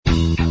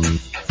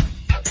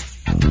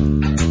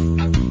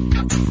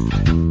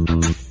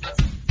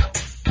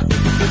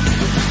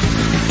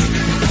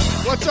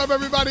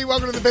everybody.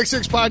 Welcome to the Big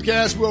Six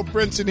Podcast. Will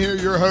Brinson here,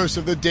 your host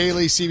of the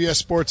daily CBS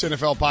Sports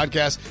NFL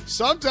podcast.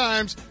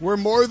 Sometimes we're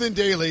more than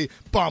daily.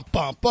 Bum,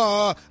 bum,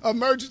 bum.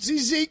 Emergency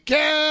Zeke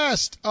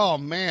cast. Oh,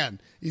 man.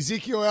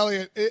 Ezekiel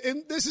Elliott.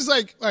 And this is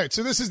like, all right,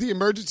 so this is the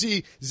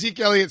Emergency Zeke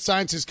Elliott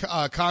signs his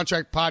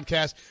contract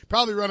podcast.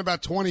 Probably run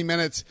about 20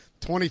 minutes,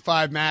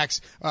 25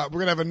 max. We're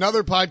going to have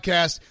another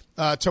podcast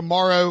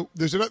tomorrow.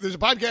 There's a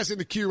podcast in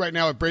the queue right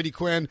now with Brady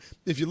Quinn.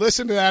 If you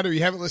listen to that or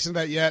you haven't listened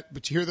to that yet,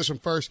 but you hear this one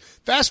first,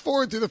 fast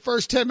forward through the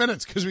first 10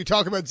 minutes because we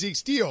talk about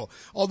Zeke's deal.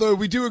 Although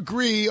we do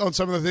agree on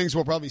some of the things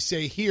we'll probably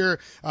say here.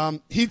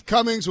 Heath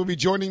Cummings will be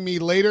joining me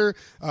later.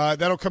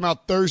 That'll come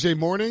out Thursday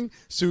morning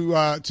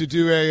to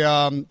do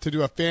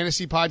a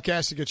fantasy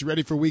podcast to get you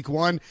ready for week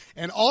 1.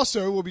 And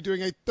also we'll be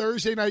doing a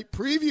Thursday night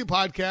preview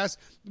podcast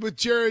with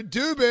Jared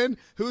Dubin,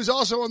 who's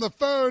also on the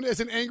phone as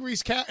an angry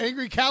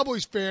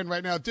Cowboys fan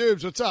right now.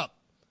 Dubs, what's up?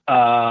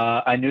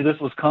 I knew this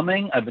was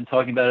coming. I've been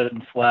talking about it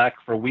in Slack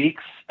for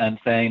weeks and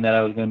saying that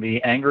I was going to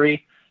be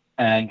angry.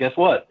 And guess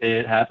what?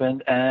 It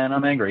happened, and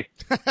I'm angry.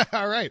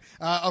 All right.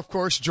 Of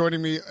course,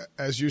 joining me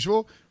as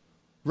usual,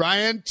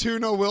 Ryan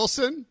Tuna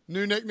Wilson,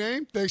 new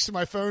nickname. Thanks to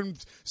my phone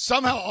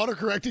somehow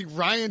autocorrecting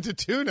Ryan to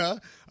Tuna.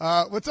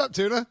 What's up,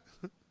 Tuna?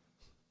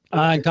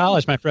 In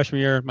college, my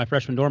freshman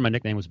dorm, my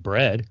nickname was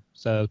Bread.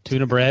 So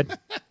Tuna Bread.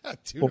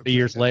 40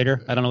 years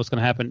later, I don't know what's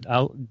going to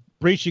happen.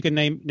 Breach, you can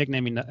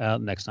nickname me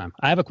next time.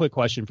 I have a quick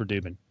question for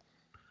Dubin.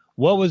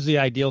 What was the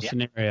ideal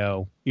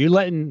scenario? You're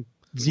letting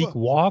Zeke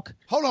walk?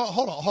 Hold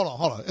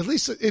on. At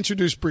least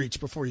introduce Breach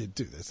before you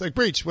do this. Like,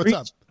 Breach, what's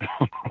up?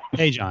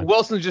 Hey, John.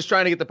 Wilson's just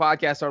trying to get the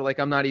podcast started like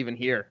I'm not even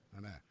here.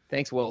 I know.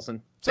 Thanks,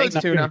 Wilson. Thanks,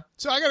 Tuna.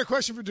 So I got a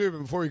question for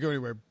Dubin before we go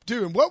anywhere.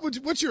 Dubin,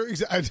 what's your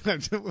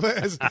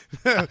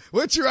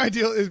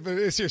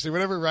ideal? Seriously,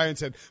 whatever Ryan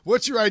said.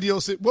 What's your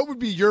ideal? What would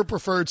be your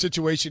preferred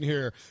situation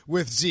here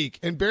with Zeke?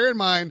 And bear in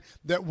mind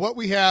that what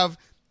we have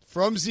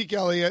from Zeke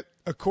Elliott,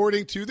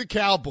 according to the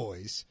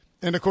Cowboys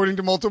and according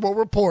to multiple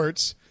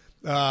reports,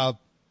 $90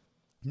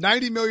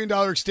 million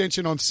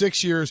extension on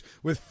 6 years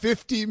with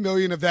 $50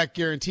 million of that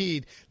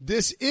guaranteed.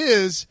 This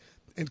is,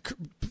 and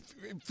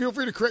feel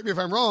free to correct me if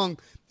I'm wrong,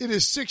 it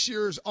is 6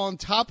 years on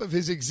top of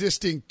his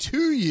existing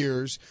 2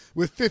 years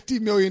with $50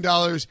 million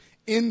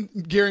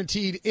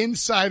guaranteed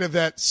inside of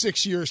that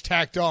 6 years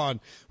tacked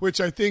on,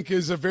 which I think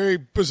is a very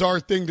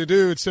bizarre thing to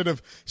do instead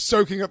of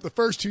soaking up the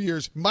first 2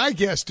 years. My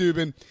guess,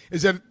 Dubin,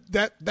 is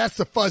that's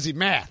the fuzzy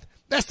math.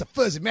 That's the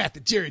fuzzy math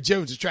that Jerry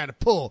Jones is trying to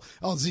pull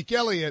on Zeke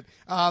Elliott.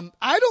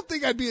 I don't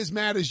think I'd be as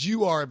mad as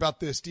you are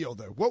about this deal,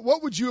 though.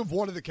 What would you have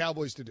wanted the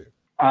Cowboys to do?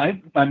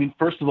 I mean,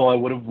 first of all, I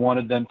would have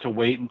wanted them to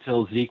wait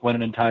until Zeke went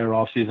an entire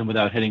offseason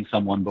without hitting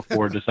someone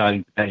before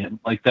deciding to pay him.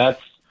 Like,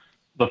 that's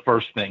the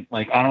first thing.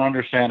 Like, I don't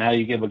understand how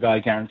you give a guy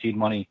guaranteed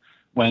money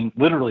when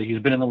literally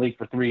he's been in the league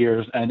for 3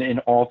 years and in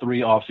all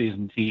 3 off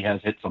seasons he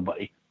has hit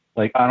somebody.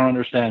 Like, I don't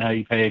understand how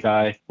you pay a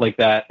guy like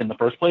that in the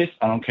first place.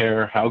 I don't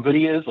care how good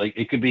he is. Like,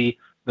 it could be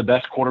the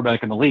best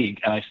quarterback in the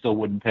league, and I still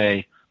wouldn't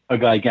pay a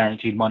guy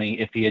guaranteed money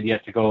if he had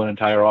yet to go an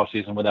entire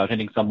offseason without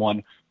hitting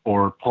someone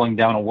or pulling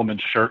down a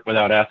woman's shirt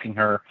without asking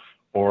her,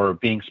 or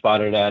being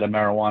spotted at a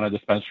marijuana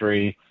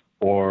dispensary,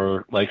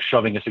 or like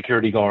shoving a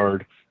security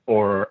guard,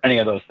 or any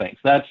of those things.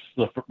 That's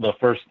the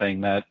first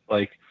thing that,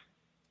 like,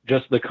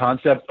 just the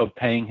concept of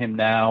paying him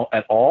now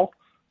at all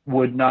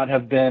would not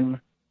have been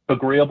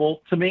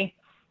agreeable to me.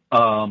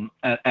 And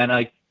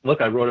I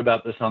wrote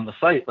about this on the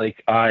site.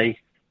 Like, I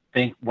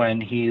think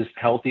when he's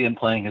healthy and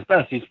playing his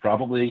best, he's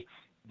probably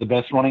the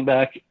best running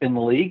back in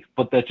the league,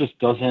 but that just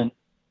doesn't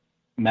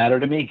matter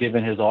to me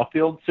given his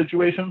off-field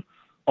situation.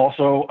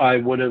 Also, I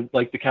would have,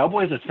 like, the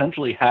Cowboys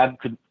essentially had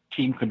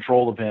team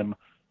control of him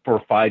for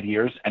 5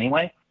 years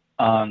anyway.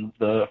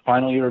 The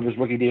final year of his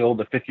rookie deal,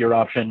 the 5th-year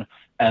option,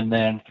 and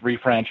then 3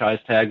 franchise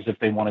tags if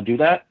they want to do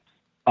that.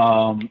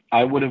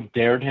 I would have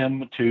dared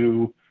him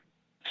to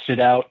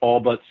sit out all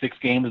but 6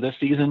 games this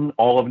season,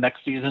 all of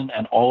next season,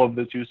 and all of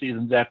the 2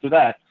 seasons after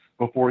that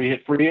before he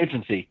hit free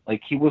agency.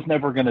 Like, he was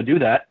never going to do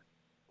that.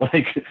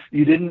 Like,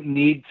 you didn't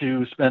need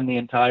to spend the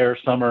entire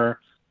summer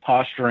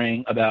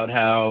posturing about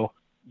how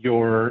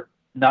you're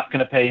not going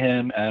to pay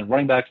him and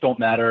running backs don't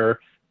matter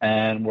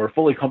and we're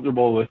fully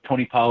comfortable with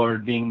Tony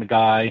Pollard being the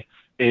guy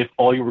if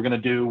all you were going to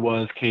do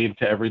was cave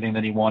to everything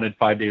that he wanted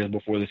 5 days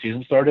before the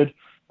season started.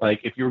 Like,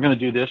 if you were going to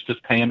do this,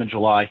 just pay him in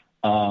July.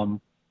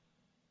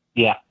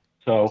 Yeah.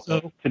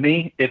 So to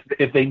me,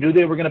 if they knew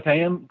they were going to pay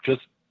him,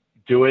 just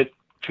do it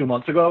 2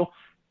 months ago.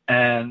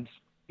 And,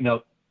 you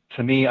know,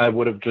 to me, I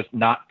would have just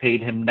not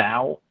paid him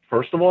now,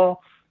 first of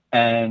all.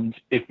 And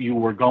if you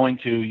were going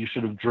to, you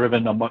should have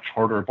driven a much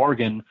harder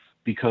bargain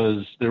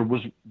because there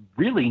was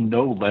really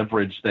no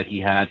leverage that he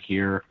had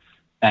here.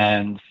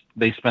 And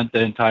they spent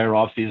the entire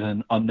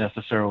offseason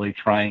unnecessarily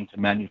trying to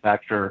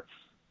manufacture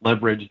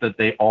leverage that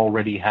they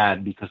already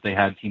had because they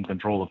had team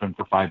control of him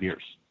for 5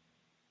 years.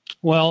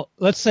 Well,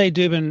 let's say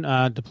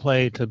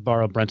Dubin, to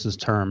borrow Brentson's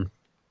term,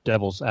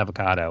 devil's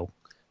avocado,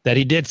 that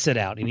he did sit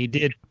out and he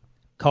did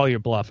call your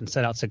bluff and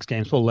set out 6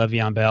 games for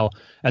Le'Veon Bell.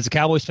 As a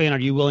Cowboys fan, are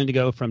you willing to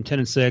go from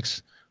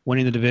 10-6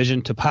 winning the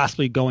division to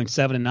possibly going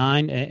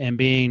 7-9 and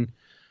being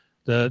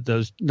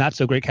those not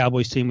so great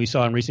Cowboys team we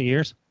saw in recent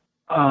years?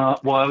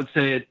 Well, I would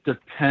say it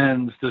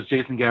depends. Does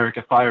Jason Garrett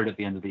get fired at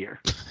the end of the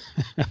year?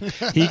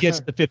 He gets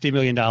the $50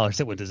 million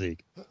that went to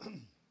Zeke.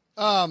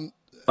 No.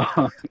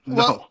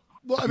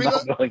 Well, I mean,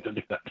 I'm not willing to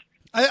do that.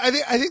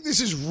 I think this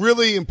is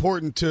really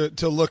important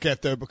to look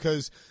at, though,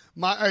 because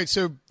all right,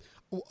 so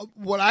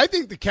what I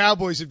think the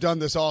Cowboys have done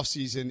this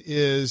offseason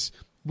is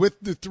with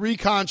the 3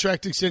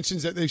 contract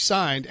extensions that they've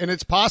signed, and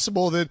it's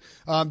possible that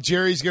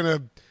Jerry's going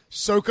to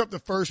soak up the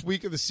first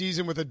week of the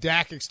season with a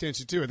Dak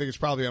extension too. I think it's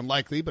probably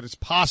unlikely, but it's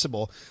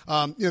possible.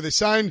 They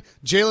signed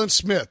Jalen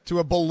Smith to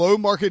a below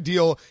market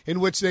deal in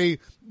which they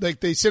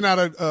sent out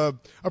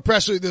a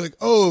press release. They're like,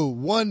 oh,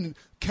 one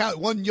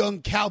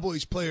young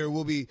Cowboys player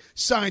will be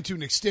signed to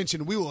an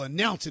extension. We will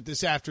announce it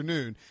this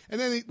afternoon. And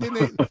then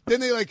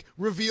they like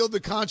revealed the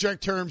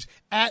contract terms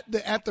at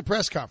the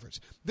press conference.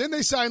 Then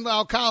they signed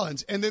Lyle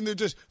Collins, and then they're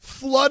just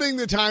flooding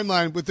the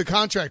timeline with the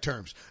contract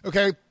terms.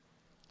 Okay.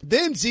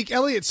 Then Zeke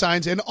Elliott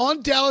signs, and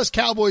on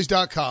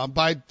DallasCowboys.com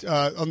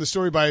on the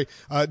story by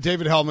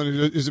David Hellman,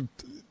 who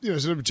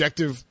is an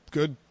objective,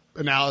 good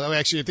analysis. I mean,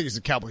 actually, I think he's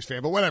a Cowboys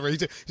fan, but whatever.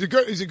 He's a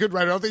good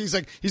writer. I don't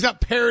think he's not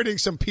parroting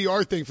some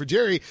PR thing for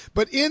Jerry.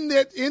 But in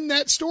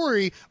that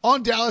story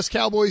on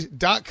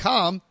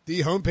DallasCowboys.com,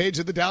 the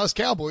homepage of the Dallas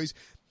Cowboys,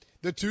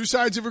 the 2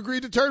 sides have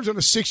agreed to terms on a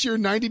 6-year,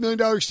 $90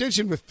 million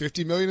extension with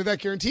 $50 million of that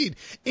guaranteed.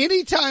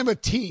 Anytime a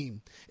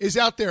team is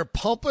out there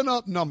pumping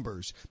up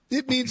numbers,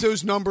 it means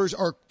those numbers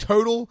are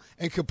total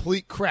and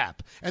complete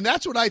crap. And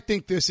that's what I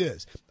think this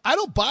is. I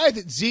don't buy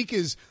that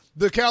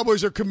the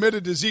Cowboys are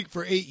committed to Zeke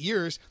for 8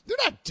 years. They're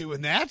not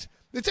doing that.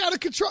 It's out of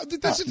control.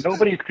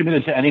 Nobody's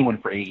committed to anyone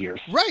for 8 years.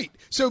 Right.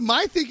 So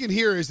my thinking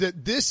here is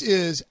that this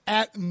is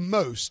at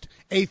most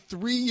a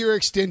 3-year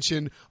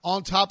extension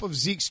on top of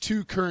Zeke's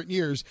 2 current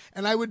years.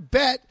 And I would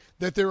bet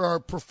that there are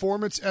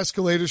performance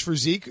escalators for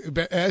Zeke,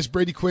 as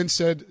Brady Quinn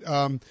said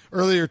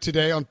earlier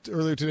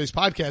today's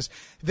podcast,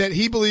 that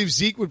he believes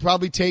Zeke would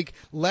probably take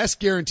less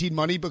guaranteed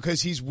money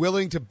because he's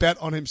willing to bet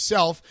on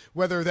himself,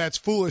 whether that's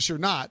foolish or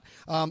not.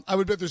 I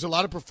would bet there's a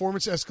lot of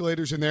performance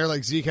escalators in there,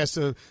 like Zeke has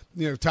to,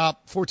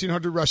 top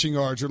 1,400 rushing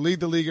yards or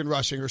lead the league in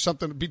rushing or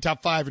something, be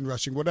top 5 in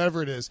rushing,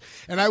 whatever it is.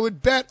 And I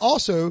would bet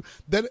also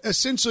that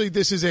essentially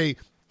this is a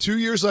 2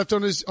 years left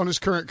on his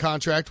current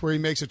contract where he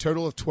makes a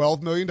total of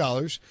 $12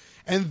 million.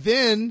 And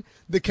then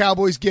the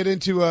Cowboys get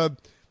into a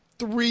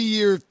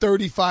 3-year,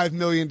 $35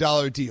 million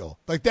deal.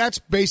 Like, that's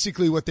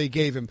basically what they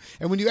gave him.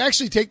 And when you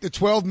actually take the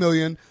 $12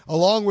 million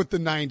along with the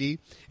 90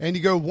 and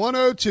you go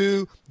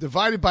 102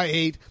 divided by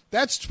 8,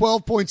 that's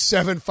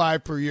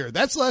 12.75 per year.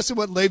 That's less than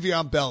what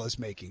Le'Veon Bell is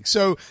making.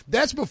 So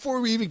that's before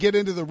we even get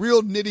into the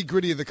real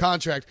nitty-gritty of the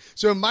contract.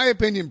 So in my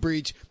opinion,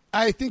 Breach,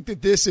 I think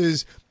that this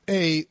is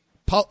a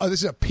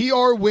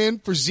PR win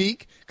for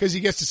Zeke because he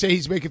gets to say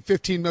he's making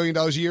 $15 million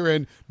a year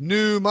in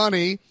new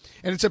money.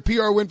 And it's a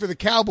PR win for the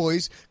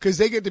Cowboys because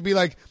they get to be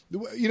like,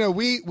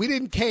 we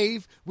didn't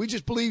cave. We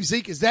just believe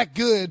Zeke is that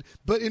good.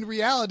 But in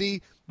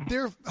reality,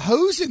 they're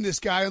hosing this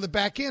guy on the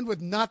back end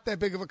with not that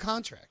big of a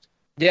contract.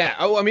 Yeah.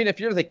 Oh, I mean, if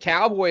you're the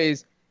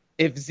Cowboys,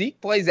 if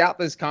Zeke plays out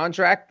this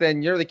contract,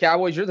 then you're the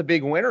Cowboys. You're the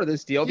big winner of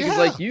this deal because,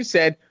 like you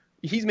said,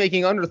 he's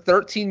making under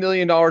 $13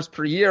 million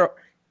per year.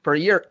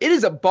 It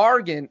is a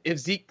bargain if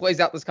Zeke plays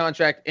out this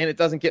contract and it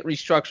doesn't get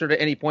restructured at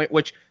any point,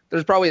 which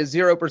there's probably a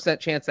 0%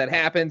 chance that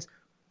happens.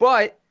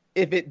 But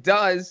if it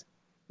does,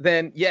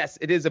 then yes,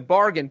 it is a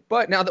bargain.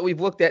 But now that we've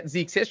looked at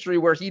Zeke's history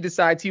where he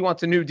decides he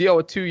wants a new deal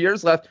with 2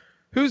 years left,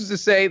 who's to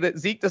say that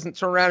Zeke doesn't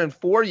turn around in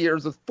 4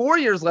 years with 4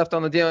 years left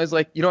on the deal? He's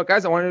like, you know what,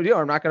 guys, I want a new deal.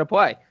 I'm not going to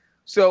play.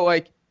 So,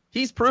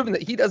 he's proven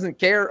that he doesn't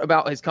care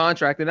about his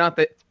contract, and not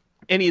that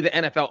any of the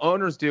NFL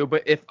owners do.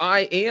 But if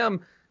I am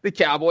the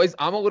Cowboys,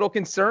 I'm a little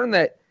concerned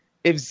that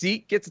if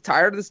Zeke gets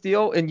tired of this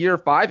deal in year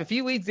 5, if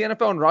he leads the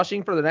NFL in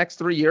rushing for the next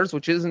 3 years,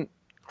 which isn't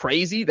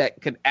crazy,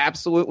 that could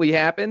absolutely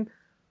happen,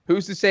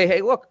 who's to say,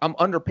 hey, look, I'm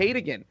underpaid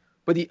again?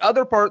 But the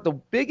other part, the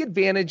big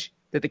advantage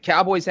that the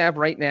Cowboys have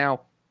right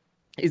now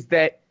is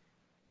that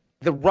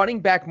the running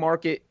back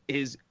market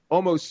is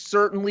almost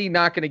certainly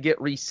not going to get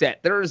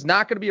reset. There is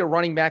not going to be a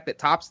running back that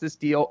tops this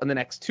deal in the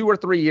next 2 or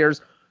 3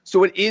 years.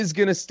 So it is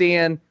going to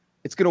stand.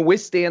 It's going to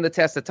withstand the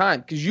test of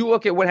time because you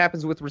look at what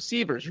happens with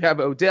receivers. You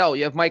have Odell,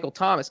 you have Michael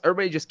Thomas.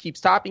 Everybody just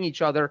keeps topping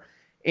each other.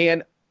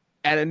 And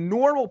at a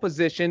normal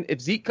position, if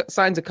Zeke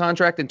signs a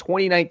contract in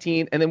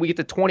 2019 and then we get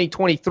to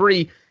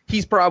 2023,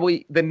 he's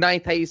probably the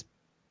ninth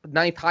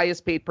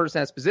highest paid person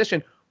at his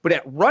position. But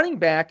at running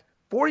back,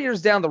 4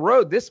 years down the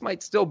road, this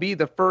might still be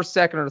the first,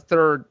 second, or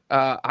third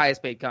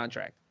highest paid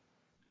contract.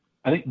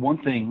 I think one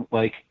thing,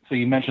 so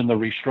you mentioned the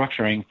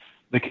restructuring.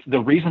 The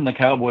reason the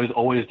Cowboys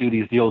always do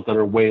these deals that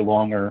are way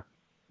longer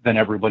than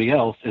everybody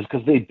else is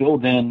because they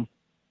build in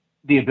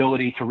the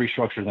ability to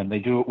restructure them. They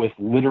do it with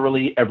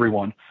literally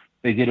everyone.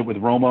 They did it with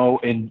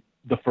Romo in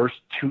the first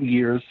 2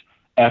 years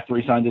after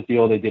he signed this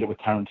deal. They did it with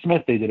Tyron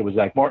Smith. They did it with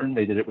Zach Martin.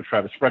 They did it with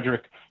Travis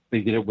Frederick. They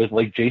did it with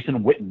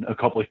Jason Witten a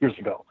couple of years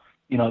ago.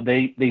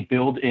 They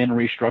build in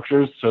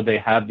restructures so they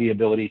have the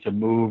ability to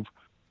move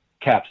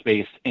cap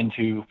space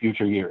into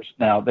future years.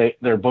 Now,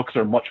 their books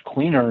are much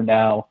cleaner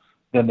now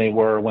than they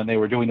were when they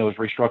were doing those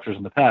restructures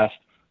in the past.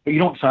 But you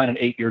don't sign an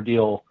 8-year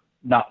deal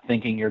not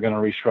thinking you're going to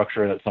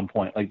restructure it at some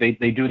point. Like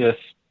they do this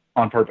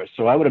on purpose.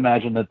 So I would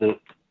imagine that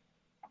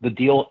the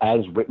deal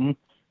as written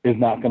is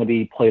not going to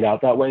be played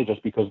out that way,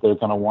 just because they're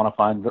going to want to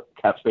find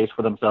cap space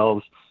for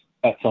themselves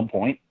at some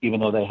point, even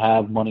though they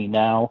have money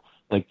now.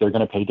 Like they're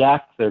going to pay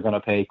Dak, they're going to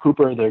pay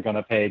Cooper, they're going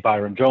to pay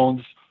Byron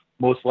Jones,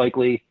 most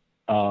likely.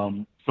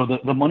 So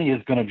the money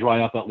is going to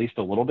dry up at least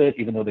a little bit,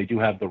 even though they do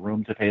have the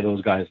room to pay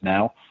those guys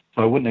now.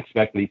 So I wouldn't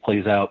expect that he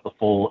plays out the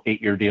full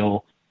 8-year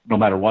deal no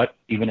matter what,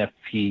 even if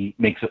he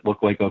makes it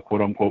look like a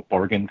quote unquote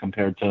bargain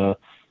compared to,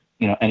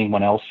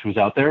 anyone else who's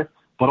out there.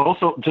 But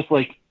also just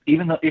like,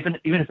 even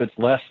if it's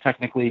less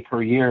technically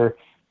per year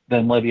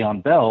than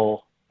Le'Veon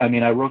Bell, I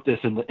mean, I wrote this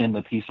in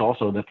the piece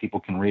also that people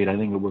can read. I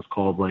think it was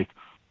called like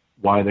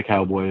why the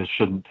Cowboys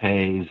shouldn't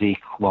pay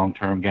Zeke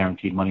long-term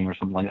guaranteed money or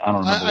something like that. I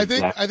don't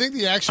remember. I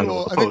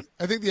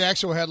think the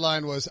actual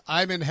headline was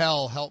 "I'm in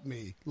hell, help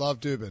me, love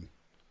Dubin."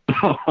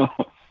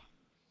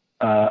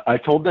 I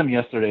told them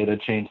yesterday to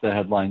change the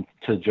headline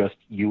to just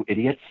 "You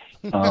idiots."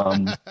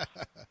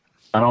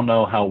 I don't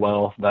know how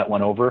well that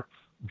went over,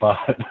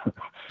 but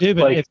dude,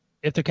 but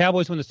if the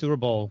Cowboys win the Super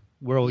Bowl,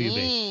 where will you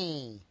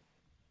be?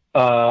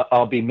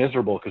 I'll be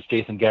miserable because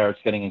Jason Garrett's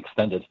getting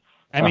extended.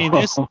 I mean,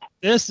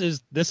 this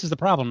is the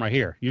problem right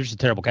here. You're just a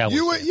terrible Cowboys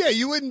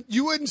fan.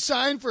 You wouldn't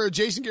sign for a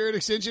Jason Garrett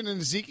extension and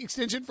a Zeke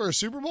extension for a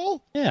Super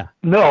Bowl? Yeah.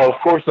 No, of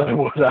course I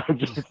would. I'm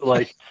just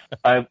like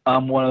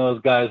I'm one of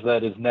those guys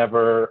that is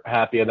never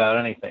happy about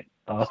anything.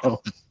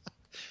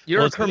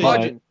 You're a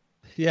curmudgeon.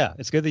 Yeah,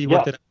 it's good that you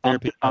worked at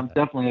therapy. I'm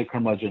definitely a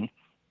curmudgeon.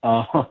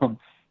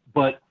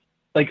 But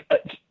like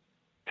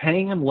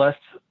paying him less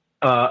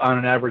on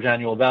an average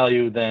annual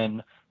value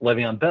than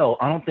Le'Veon Bell,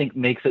 I don't think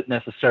makes it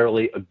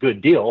necessarily a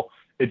good deal.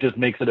 It just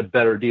makes it a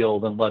better deal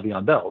than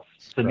Le'Veon Bell's.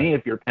 To me,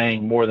 if you're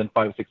paying more than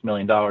 $5-6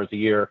 million a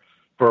year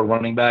for a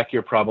running back,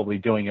 you're probably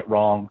doing it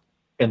wrong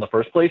in the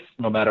first place,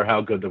 no matter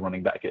how good the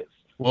running back is.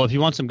 Well, if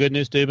you want some good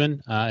news,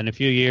 Dubin, in a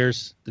few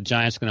years, the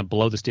Giants are going to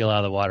blow the steel out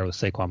of the water with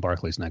Saquon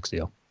Barkley's next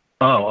deal.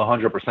 Oh,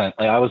 100%.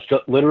 I was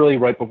just literally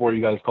right before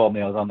you guys called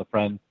me. I was on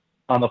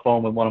the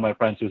phone with one of my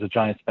friends who's a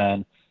Giants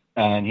fan,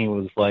 and he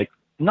was like,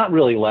 not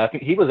really laughing.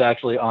 He was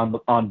actually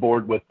on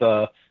board with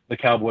the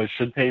Cowboys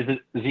should pay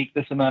Zeke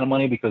this amount of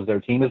money because their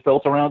team is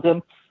built around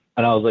him.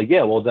 And I was like,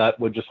 yeah, well, that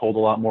would just hold a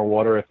lot more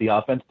water if the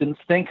offense didn't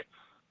stink.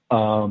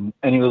 And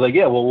he was like,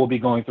 yeah, well, we'll be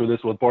going through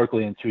this with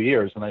Barkley in 2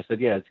 years. And I said,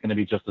 yeah, it's going to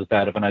be just as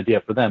bad of an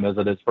idea for them as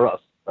it is for us.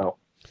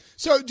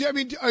 So, I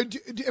mean,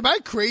 am I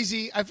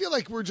crazy? I feel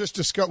like we're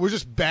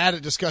just bad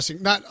at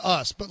discussing, not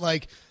us, but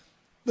like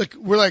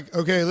we're like,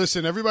 okay,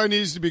 listen, everybody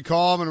needs to be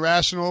calm and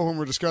rational when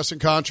we're discussing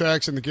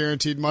contracts and the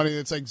guaranteed money.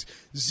 It's like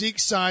Zeke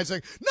signs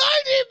like $90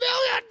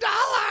 million.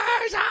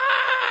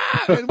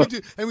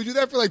 And we do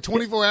that for like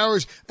 24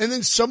 hours. And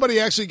then somebody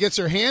actually gets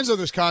their hands on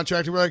this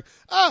contract and we're like,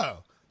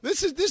 oh,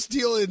 this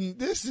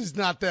is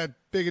not that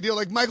big a deal.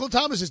 Like Michael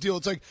Thomas's deal.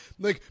 It's like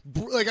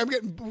we're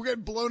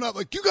getting blown up.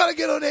 Like, you got to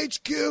get on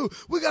HQ.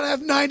 We got to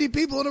have 90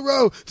 people in a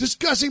row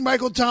discussing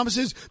Michael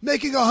Thomas's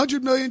making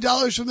 $100 million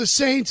from the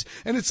Saints.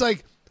 And it's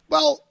like,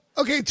 well,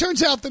 okay, it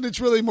turns out that it's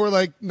really more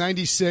like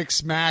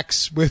 96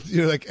 max with,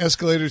 like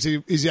escalators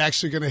he's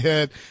actually going to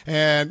hit,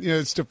 and,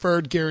 it's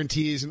deferred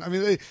guarantees. And I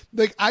mean,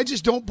 I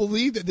just don't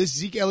believe that this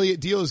Zeke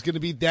Elliott deal is going to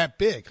be that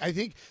big. I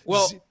think.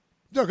 Well,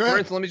 no, go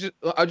ahead. Let me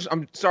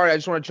I'm sorry. I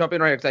just want to jump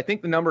in right here because I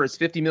think the number is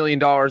 $50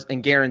 million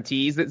in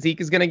guarantees that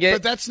Zeke is going to get.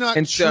 But that's not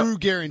true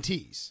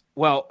guarantees.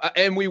 Well,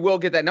 and we will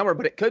get that number,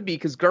 but it could be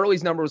because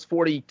Gurley's number was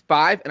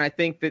 45, and I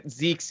think that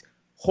Zeke's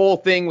whole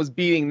thing was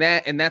beating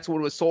that, and that's what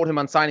was sold him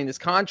on signing this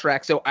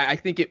contract. So I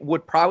think it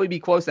would probably be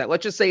close to that.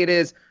 Let's just say it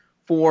is,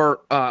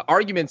 for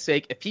argument's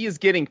sake, if he is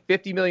getting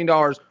 $50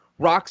 million,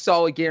 rock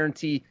solid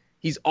guarantee,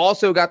 he's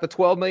also got the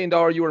 $12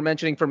 million you were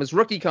mentioning from his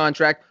rookie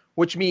contract,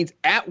 which means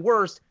at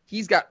worst,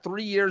 he's got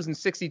 3 years and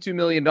 $62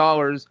 million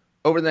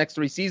over the next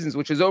 3 seasons,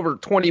 which is over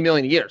 $20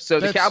 million a year. So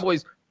the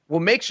Cowboys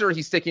will make sure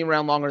he's sticking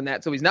around longer than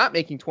that, so he's not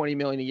making $20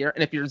 million a year.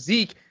 And if you're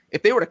Zeke,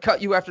 if they were to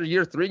cut you after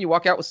year 3 and you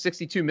walk out with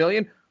 $62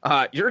 million,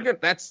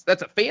 that's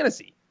a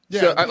fantasy.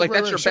 Yeah, so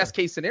that's your best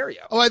case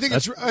scenario. Oh, I think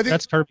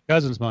that's Kirk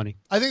Cousins' money.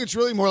 I think it's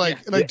really more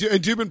like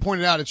Dubin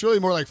pointed out, it's really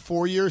more like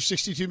 4 years,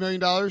 $62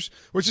 million,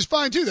 which is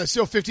fine too. That's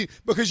still 50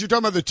 because you're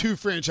talking about the 2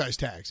 franchise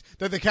tags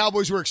that the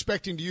Cowboys were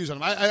expecting to use on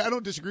him. I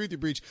don't disagree with you,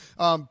 Breach.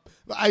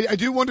 I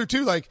do wonder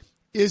too,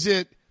 is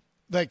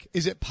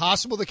it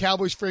possible the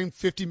Cowboys framed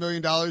 $50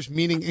 million,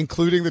 meaning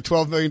including the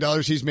 $12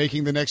 million he's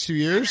making the next 2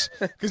 years?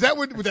 Because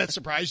would that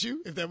surprise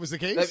you if that was the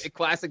case?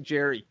 Classic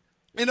Jerry.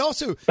 And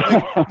also,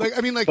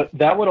 but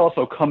that would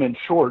also come in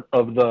short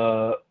of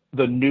the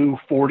new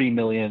 $40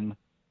 million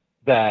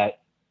that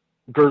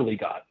Gurley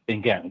got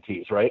in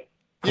guarantees, right?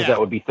 Because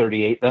that would be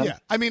 38 then. Yeah,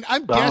 I mean,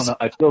 I'm guessing.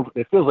 I don't know.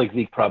 It feels like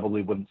Zeke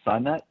probably wouldn't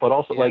sign that, but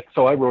also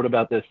so I wrote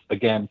about this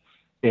again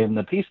in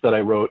the piece that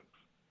I wrote,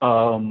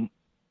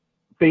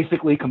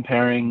 basically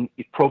comparing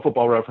Pro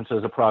Football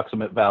Reference's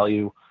approximate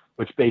value,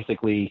 which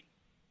basically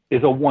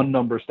is a one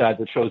number stat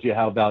that shows you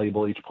how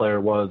valuable each player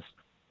was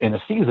in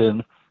a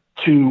season,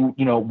 to,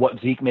 what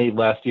Zeke made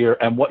last year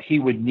and what he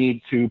would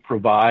need to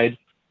provide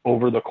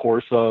over the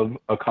course of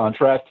a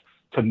contract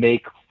to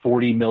make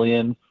 $40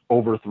 million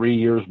over 3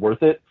 years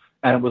worth it.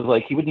 And it was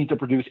like he would need to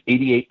produce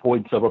 88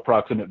 points of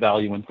approximate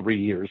value in 3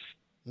 years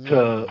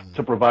to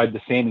provide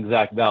the same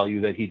exact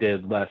value that he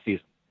did last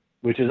season,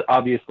 which is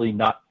obviously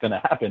not going to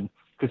happen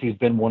because he's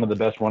been one of the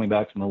best running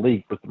backs in the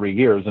league for 3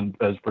 years and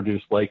has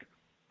produced like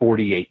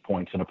 48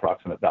 points in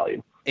approximate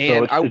value.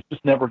 And so it's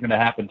just never going to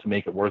happen to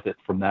make it worth it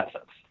from that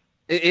sense.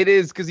 It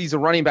is because he's a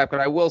running back,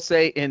 but I will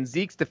say in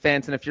Zeke's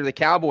defense, and if you're the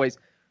Cowboys,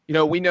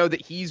 we know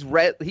that he's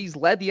led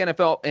the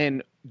NFL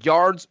in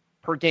yards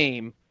per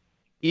game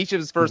each of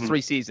his first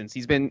 3 seasons.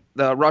 He's been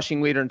the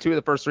rushing leader in 2 of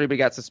the first 3, but he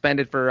got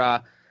suspended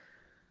for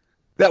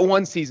that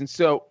one season.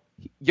 So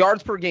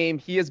yards per game,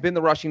 he has been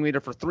the rushing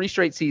leader for 3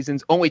 straight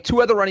seasons. Only 2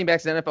 other running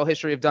backs in NFL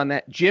history have done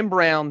that. Jim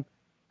Brown,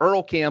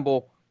 Earl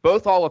Campbell,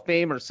 both Hall of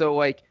Famers.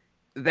 So,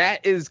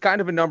 that is kind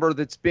of a number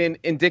that's been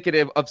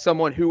indicative of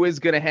someone who is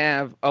going to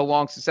have a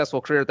long, successful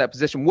career at that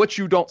position, which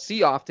you don't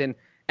see often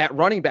at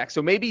running back.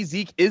 So maybe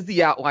Zeke is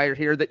the outlier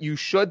here that you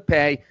should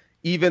pay,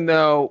 even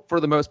though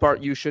for the most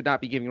part you should not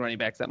be giving running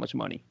backs that much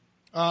money.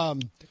 I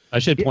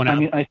should point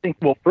out. I think,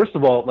 well, first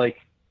of all,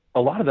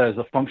 a lot of that is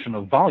a function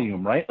of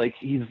volume, right?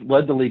 He's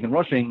led the league in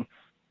rushing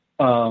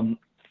because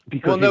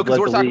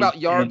we're talking about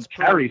yards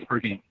carries per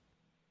game.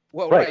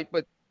 Well, right,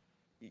 but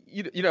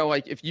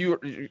if you're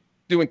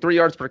doing 3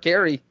 yards per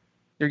carry,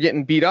 you're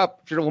getting beat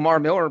up if you're Lamar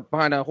Miller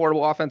behind a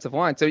horrible offensive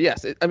line. So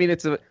yes,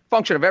 it's a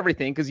function of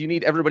everything because you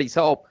need everybody's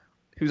help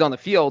who's on the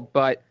field.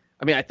 But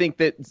I think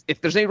that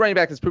if there's any running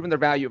back that's proven their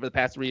value over the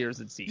past 3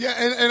 years, it's Zeke. Yeah,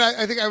 and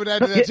I think I would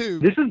add to that too.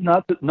 This is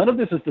not none of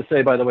this is to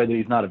say, by the way, that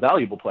he's not a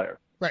valuable player,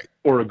 right,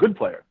 or a good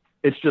player.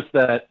 It's just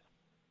that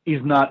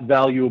he's not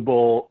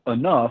valuable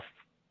enough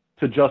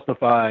to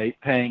justify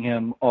paying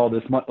him all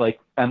this money.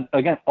 And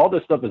again, all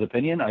this stuff is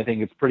opinion. I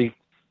think it's pretty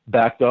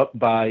backed up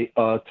by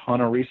a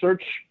ton of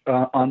research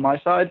on my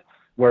side,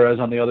 whereas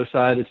on the other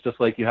side, it's just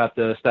you have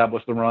to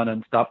establish the run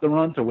and stop the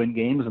run to win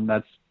games, and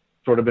that's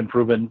sort of been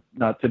proven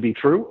not to be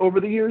true over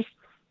the years.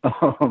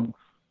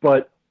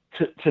 But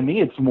to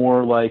me, it's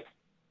more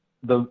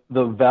the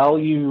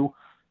value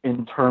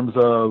in terms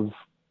of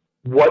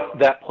what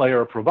that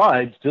player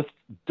provides just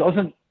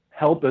doesn't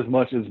help as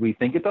much as we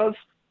think it does.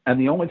 And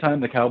the only time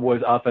the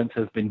Cowboys offense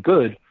has been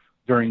good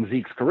during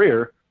Zeke's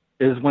career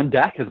is when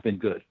Dak has been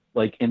good.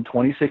 In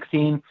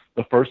 2016,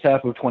 the first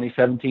half of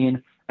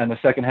 2017, and the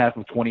second half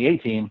of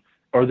 2018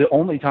 are the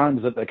only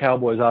times that the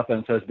Cowboys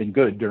offense has been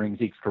good during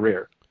Zeke's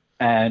career.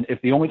 And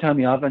if the only time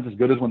the offense is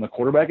good is when the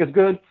quarterback is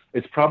good,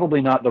 it's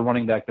probably not the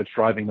running back that's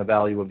driving the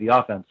value of the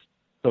offense.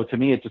 So to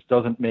me, it just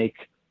doesn't make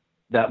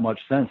that much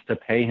sense to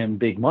pay him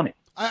big money.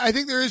 I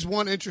think there is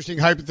one interesting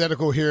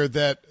hypothetical here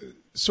that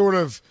sort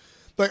of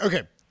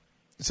okay,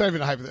 it's not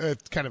even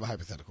it's kind of a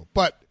hypothetical,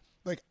 but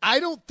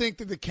I don't think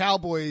that the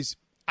Cowboys,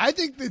 I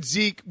think that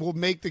Zeke will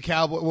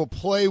will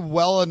play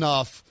well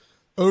enough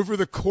over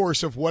the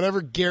course of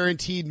whatever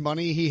guaranteed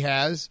money he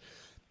has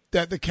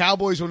that the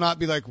Cowboys will not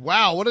be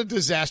wow, what a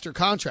disaster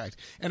contract.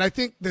 And I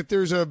think that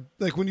there's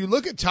when you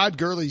look at Todd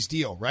Gurley's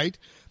deal, right?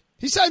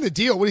 He signed the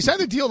deal. When he signed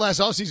the deal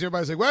last offseason,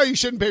 everybody's well, you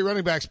shouldn't pay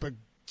running backs, but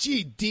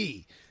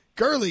GD.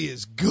 Gurley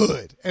is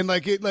good. And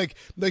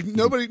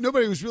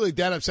nobody was really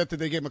that upset that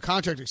they gave him a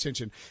contract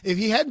extension. If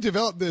he hadn't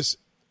developed this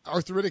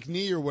arthritic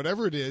knee or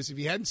whatever it is, if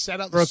he hadn't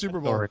sat out the Super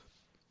Bowl.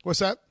 What's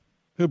that?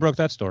 Who broke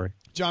that story?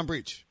 John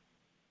Breach.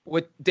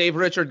 With Dave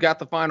Richard got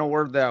the final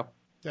word, though.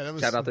 Yeah, that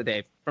was, shout out to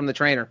Dave from the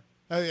trainer.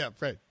 Oh, yeah,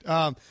 right.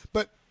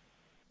 But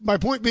my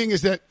point being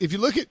is that if you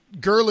look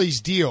at Gurley's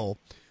deal,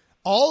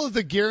 all of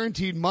the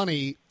guaranteed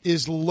money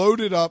is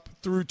loaded up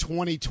through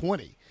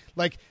 2020.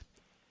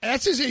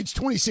 That's his age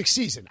 26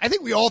 season. I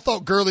think we all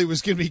thought Gurley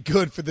was going to be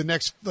good for the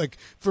next,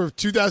 for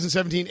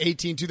 2017,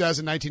 18,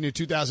 2019, and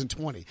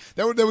 2020.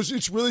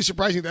 It's really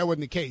surprising that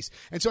wasn't the case.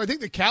 And so I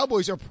think the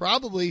Cowboys are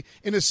probably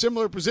in a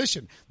similar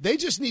position. They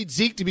just need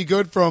Zeke to be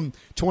good from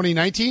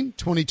 2019,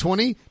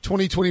 2020,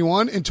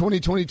 2021, and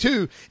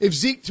 2022. If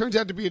Zeke turns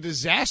out to be a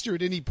disaster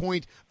at any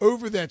point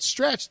over that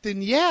stretch,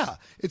 then yeah,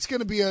 it's going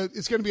to be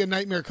a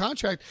nightmare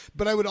contract.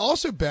 But I would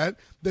also bet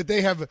that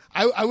they have,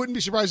 I wouldn't be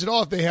surprised at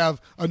all if they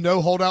have a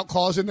no holdout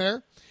clause in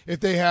there,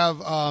 if they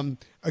have,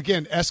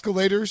 again,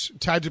 escalators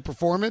tied to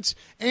performance,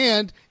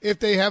 and if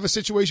they have a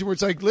situation where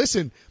it's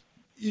listen,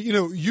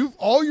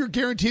 all your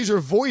guarantees are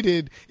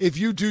voided if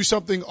you do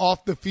something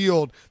off the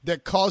field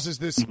that causes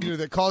this,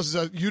 that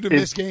causes you to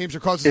miss games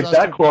or causes us. If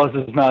that clause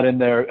is not in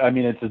there,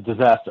 it's a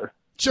disaster.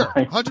 Sure,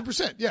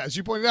 100%. Yeah, as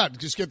you pointed out,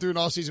 just get through an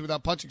all season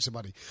without punching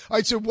somebody. All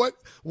right, so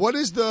what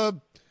is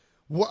the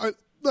what?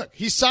 Look,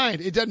 he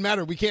signed. It doesn't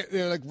matter. We can't,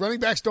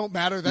 running backs don't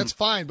matter. That's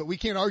fine, but we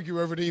can't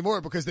argue over it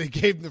anymore because they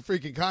gave him the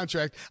freaking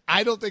contract.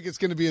 I don't think it's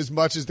going to be as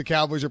much as the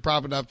Cowboys are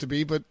propping up to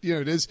be, but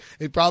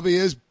it probably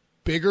is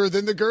bigger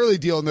than the Gurley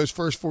deal in those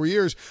first 4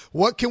 years.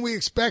 What can we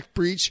expect,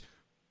 Breach,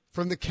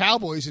 from the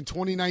Cowboys in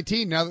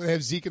 2019 now that they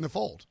have Zeke in the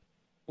fold?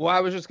 Well,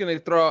 I was just going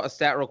to throw a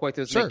stat real quick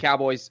to make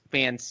Cowboys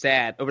fans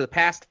sad. Over the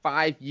past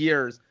 5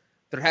 years,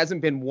 there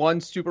hasn't been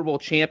one Super Bowl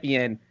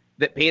champion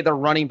that paid their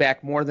running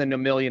back more than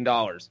 $1 million.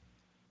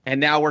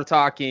 And now we're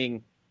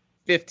talking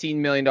 $15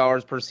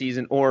 million per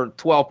season or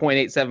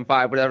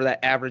 12.875, whatever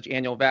that average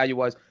annual value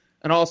was.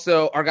 And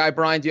also, our guy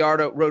Brian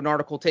Diardo wrote an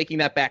article taking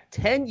that back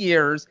 10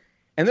 years,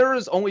 and there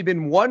has only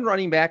been one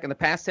running back in the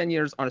past 10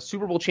 years on a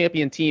Super Bowl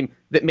champion team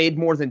that made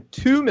more than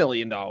 $2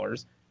 million,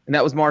 and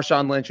that was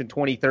Marshawn Lynch in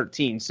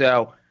 2013.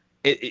 So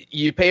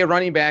you pay a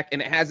running back,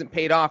 and it hasn't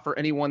paid off for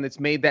anyone that's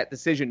made that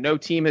decision. No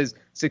team has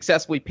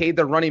successfully paid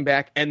their running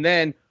back and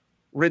then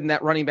ridden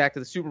that running back to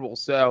the Super Bowl.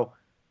 So,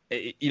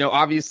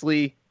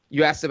 obviously,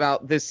 you asked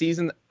about this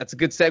season. That's a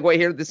good segue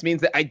here. This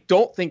means that I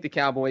don't think the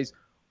Cowboys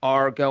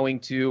are going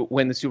to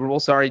win the Super Bowl.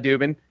 Sorry,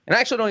 Dubin. And I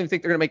actually don't even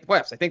think they're going to make the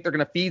playoffs. I think they're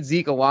going to feed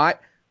Zeke a lot.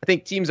 I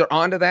think teams are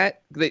onto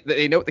that.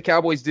 They know what the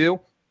Cowboys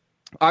do.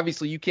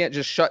 Obviously, you can't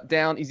just shut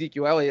down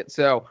Ezekiel Elliott.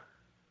 So,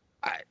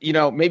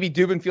 maybe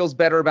Dubin feels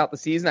better about the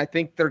season. I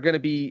think they're going to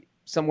be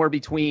somewhere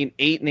between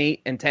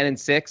 8-8 and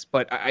 10-6.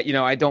 But,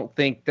 I don't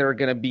think they're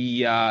going to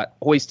be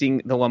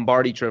hoisting the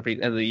Lombardi Trophy at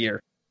the end of the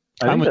year.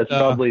 I think that's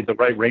probably the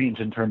right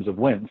range in terms of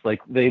wins. Like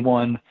they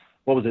won,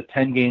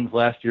 10 games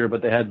last year,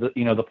 but they had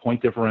the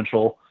point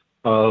differential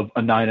of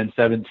a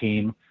 9-7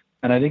 team.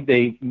 And I think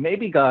they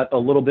maybe got a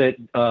little bit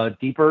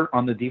deeper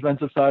on the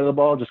defensive side of the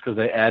ball just because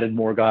they added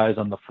more guys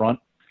on the front,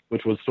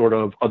 which was sort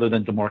of, other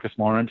than DeMarcus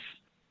Lawrence,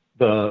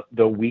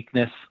 the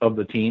weakness of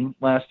the team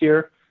last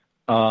year.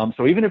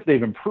 So even if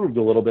they've improved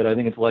a little bit, I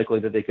think it's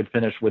likely that they could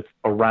finish with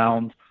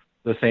around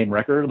the same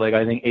record. Like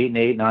I think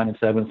 8-8,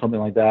 9-7, something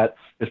like that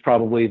is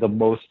probably the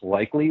most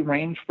likely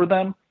range for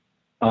them.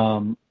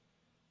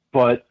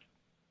 But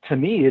to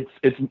me,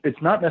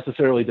 it's not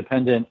necessarily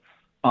dependent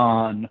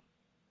on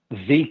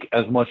Zeke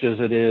as much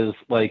as it is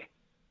like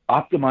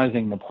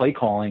optimizing the play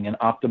calling and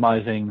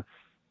optimizing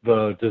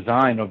the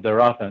design of their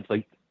offense.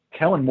 Like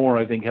Kellen Moore,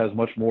 I think, has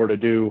much more to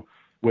do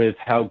with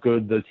how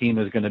good the team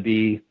is going to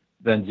be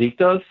than Zeke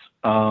does.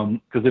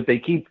 Because if they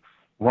keep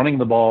running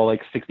the ball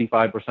like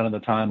 65% of the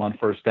time on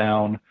first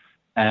down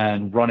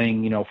and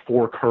running,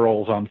 4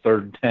 curls on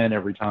 3rd and 10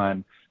 every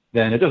time,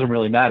 then it doesn't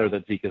really matter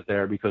that Zeke is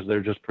there because they're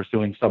just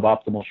pursuing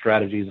suboptimal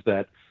strategies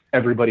that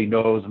everybody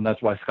knows, and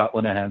that's why Scott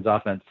Linehan's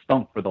offense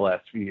stunk for the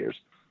last few years.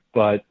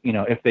 But,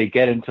 if they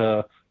get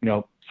into,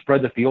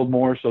 spread the field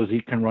more so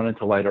Zeke can run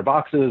into lighter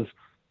boxes,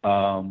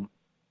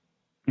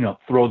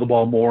 throw the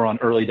ball more on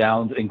early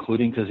downs,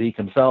 including to Zeke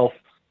himself,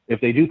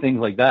 if they do things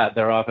like that,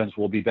 their offense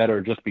will be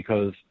better just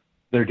because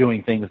they're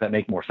doing things that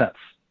make more sense.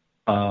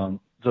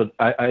 So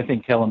I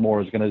think Kellen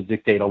Moore is going to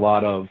dictate a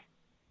lot of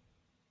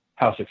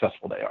how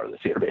successful they are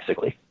this year,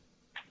 basically.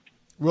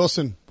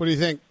 Wilson, what do you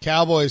think?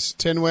 Cowboys,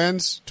 10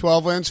 wins,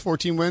 12 wins,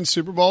 14 wins,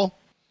 Super Bowl?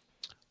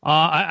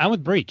 I'm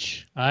with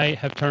Breach. I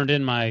have turned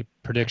in my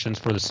predictions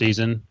for the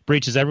season.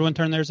 Breach, has everyone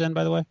turned theirs in,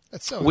 by the way?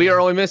 We are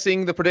only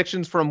missing the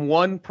predictions from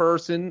one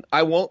person.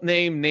 I won't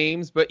name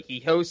names, but he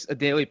hosts a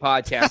daily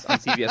podcast on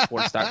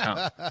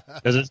CBSSports.com.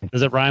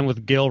 Does it rhyme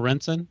with Gil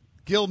Renson?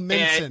 Gil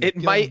Minson. And it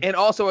might. And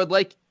also, I'd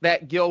like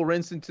that Gil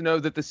Renson to know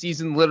that the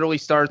season literally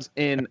starts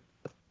in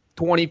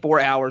 24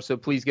 hours, so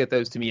please get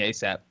those to me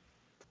ASAP.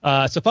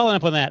 So following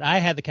up on that, I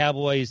had the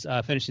Cowboys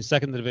finishing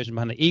second in the division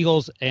behind the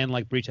Eagles, and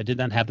like Breach, I did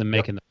not have them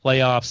making the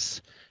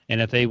playoffs.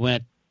 And if they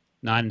went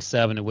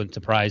 9-7, it wouldn't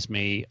surprise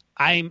me.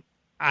 My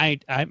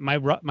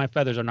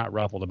feathers are not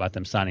ruffled about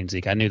them signing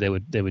Zeke. I knew they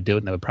would do it,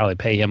 and they would probably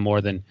pay him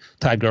more than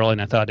Todd Gurley.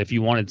 And I thought if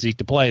you wanted Zeke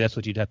to play, that's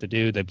what you'd have to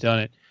do. They've done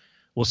it.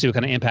 We'll see what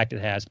kind of impact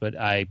it has, but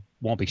I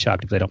won't be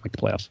shocked if they don't make the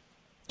playoffs.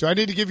 Do I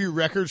need to give you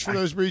records for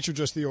those, Breach, or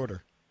just the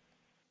order?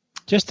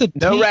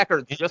 No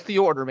records, just the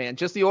order, man.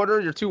 Just the order,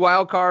 your 2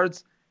 wild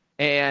cards,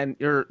 and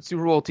your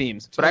Super Bowl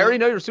teams. But I already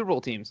know your Super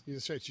Bowl teams.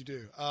 That's right, you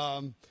do.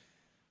 I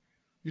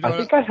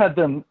think I had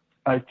them.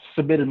 I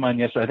submitted mine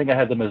yesterday. I think I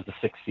had them as the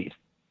 6th seed.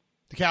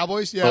 The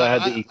Cowboys? Yeah. So I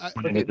had the Eagles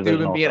winning the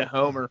division. Being a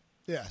homer.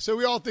 Yeah, so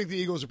we all think the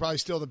Eagles are probably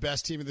still the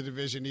best team in the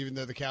division, even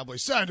though the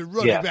Cowboys signed a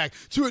running back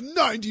to a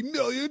 $90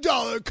 million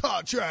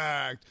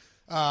contract.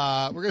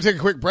 We're going to take a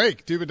quick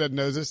break. Dubin doesn't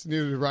know this,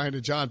 neither do Ryan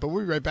and John, but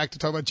we'll be right back to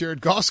talk about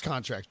Jared Goff's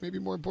contract, maybe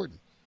more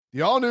important.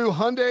 The all-new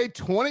Hyundai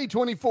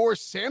 2024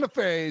 Santa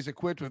Fe is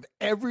equipped with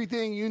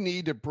everything you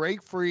need to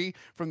break free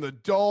from the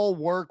dull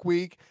work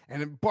week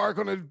and embark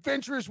on an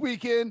adventurous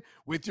weekend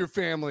with your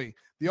family.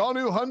 The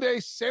all-new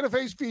Hyundai Santa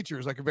Fe's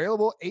features like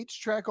available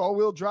H-Track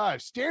all-wheel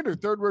drive,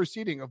 standard third-row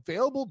seating,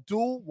 available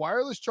dual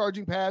wireless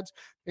charging pads,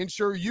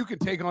 ensure you can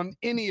take on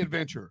any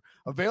adventure.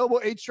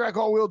 Available H-Track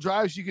all-wheel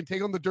drives you can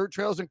take on the dirt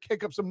trails and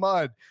kick up some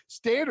mud.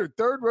 Standard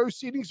third-row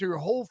seating so your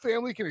whole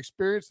family can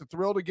experience the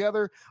thrill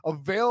together.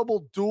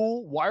 Available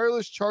dual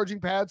wireless charging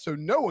pads so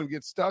no one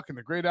gets stuck in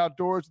the great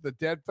outdoors with a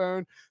dead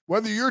phone.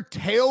 Whether you're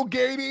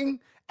tailgating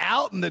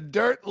out in the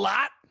dirt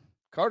lot,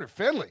 Carter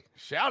Finley,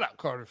 shout out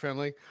Carter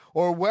Finley,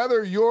 or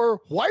whether you're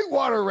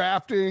whitewater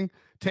rafting,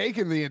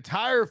 taking the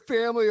entire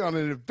family on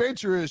an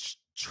adventurous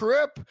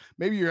trip,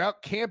 maybe you're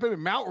out camping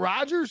in Mount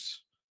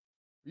Rogers.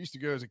 I used to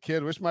go as a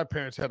kid. Wish my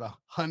parents had a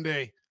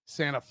Hyundai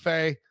Santa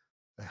Fe.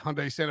 the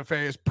Hyundai Santa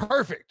Fe is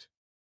perfect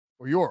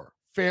for your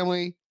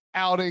family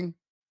outing.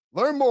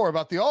 Learn more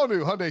about the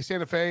all-new Hyundai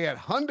Santa Fe at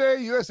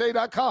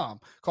HyundaiUSA.com.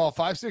 Call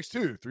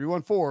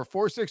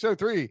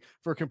 562-314-4603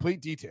 for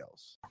complete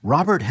details.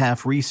 Robert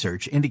Half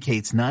research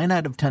indicates 9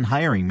 out of 10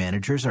 hiring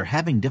managers are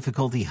having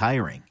difficulty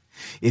hiring.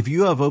 If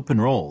you have open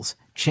roles,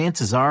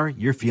 chances are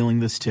you're feeling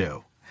this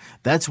too.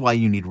 That's why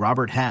you need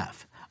Robert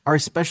Half. Our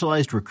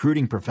specialized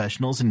recruiting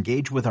professionals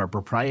engage with our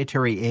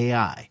proprietary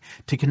AI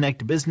to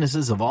connect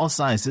businesses of all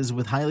sizes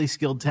with highly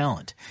skilled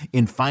talent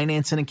in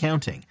finance and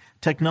accounting,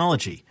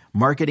 technology,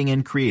 marketing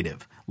and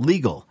creative,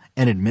 legal,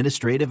 and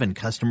administrative and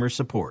customer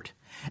support.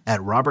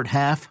 At Robert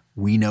Half,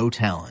 we know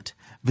talent.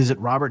 Visit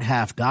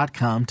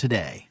roberthalf.com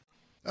today.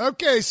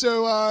 Okay,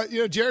 so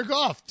Jared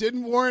Goff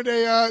didn't warrant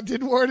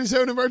his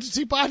own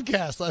emergency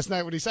podcast last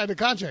night when he signed a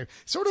contract.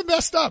 Sort of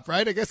messed up,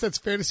 right? I guess that's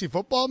fantasy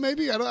football,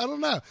 maybe. I don't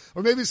know,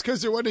 or maybe it's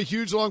because there wasn't a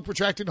huge, long,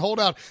 protracted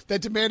holdout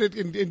that demanded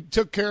and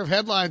took care of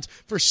headlines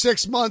for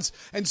 6 months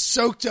and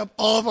soaked up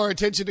all of our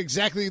attention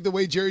exactly the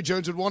way Jerry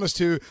Jones would want us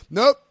to.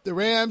 Nope, the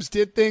Rams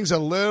did things a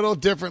little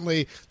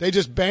differently. They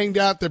just banged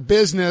out their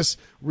business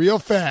real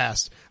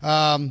fast.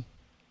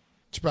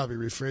 Should probably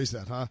rephrase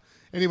that, huh?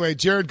 Anyway,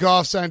 Jared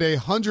Goff signed a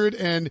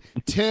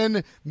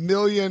 $110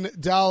 million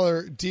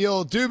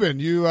deal. Dubin,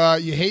 you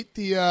hate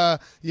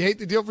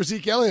the deal for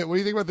Zeke Elliott. What do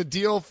you think about the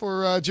deal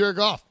for Jared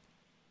Goff?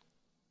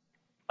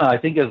 I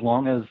think as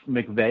long as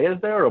McVay is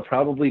there, it'll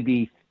probably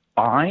be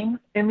fine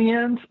in the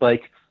end.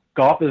 Like,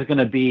 Goff is going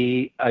to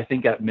be, I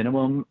think, at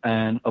minimum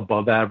an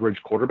above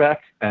average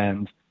quarterback.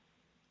 And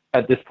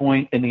at this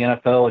point in the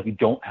NFL, if you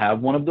don't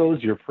have one of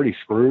those, you're pretty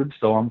screwed.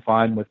 So I'm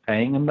fine with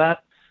paying him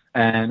that.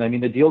 And, I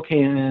mean, the deal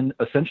came in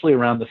essentially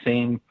around the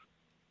same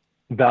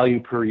value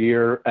per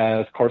year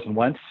as Carson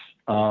Wentz.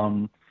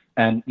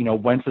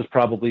 Wentz is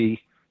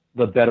probably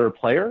the better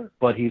player,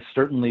 but he's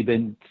certainly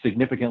been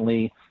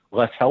significantly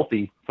less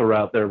healthy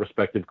throughout their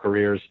respective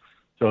careers.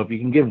 So if you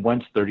can give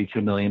Wentz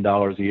 $32 million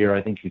a year,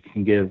 I think you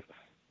can give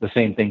the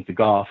same thing to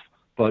Goff.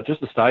 But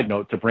just a side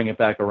note, to bring it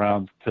back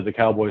around to the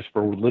Cowboys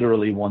for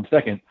literally 1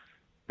 second,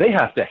 they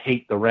have to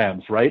hate the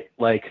Rams, right?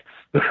 Like,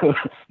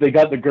 they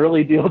got the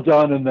Gurley deal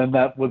done, and then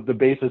that was the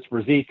basis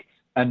for Zeke.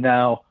 And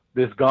now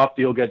this Goff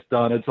deal gets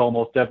done. It's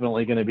almost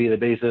definitely going to be the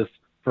basis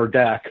for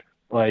Dak.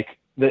 Like,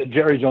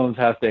 Jerry Jones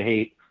has to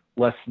hate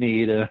Les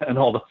Snead and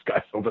all those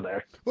guys over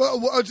there.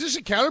 Well, just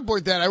to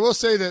counterpoint that, I will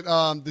say that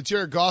the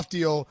Jared Goff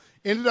deal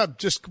ended up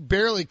just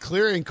barely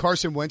clearing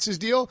Carson Wentz's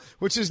deal,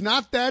 which is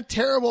not that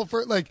terrible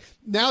for, like,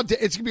 now it's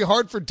going to be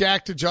hard for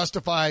Dak to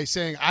justify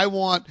saying, I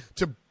want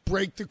to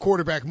break the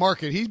quarterback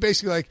market. He's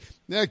basically like,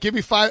 yeah, give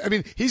me 5. I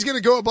mean, he's going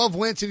to go above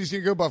Wentz and he's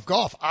going to go above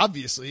Goff,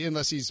 obviously,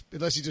 unless he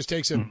just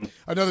takes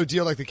another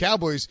deal like the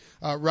Cowboys,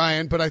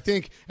 Ryan. But I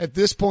think at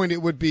this point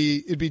it'd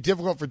be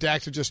difficult for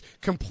Dak to just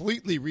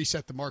completely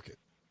reset the market.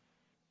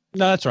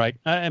 No, that's right.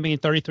 I mean,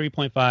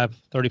 33.5,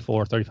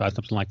 34, 35,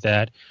 something like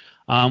that.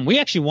 We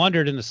actually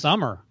wondered in the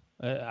summer,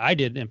 I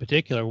did in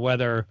particular,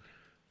 whether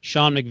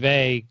Sean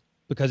McVay,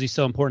 because he's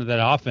so important to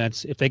that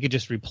offense, if they could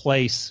just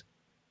replace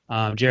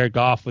Jared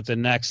Goff with the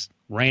next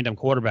random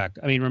quarterback.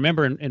 I mean,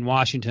 remember in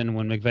Washington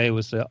when McVay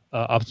was the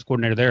offensive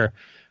coordinator there,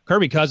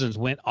 Kirby Cousins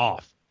went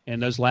off in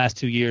those last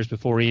 2 years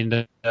before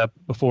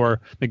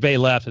McVay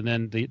left, and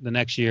then the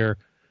next year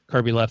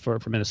Kirby left for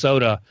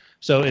Minnesota.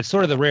 So it's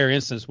sort of the rare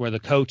instance where the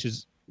coach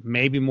is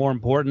maybe more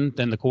important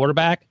than the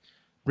quarterback.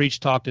 Breach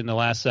talked in the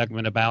last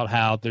segment about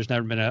how there's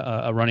never been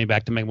a running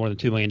back to make more than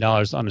 $2 million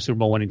on a Super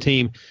Bowl winning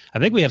team. I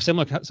think we have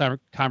similar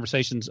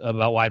conversations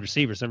about wide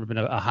receivers. There's never been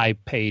a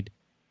high-paid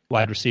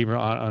wide receiver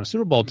on a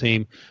Super Bowl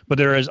team, but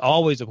there is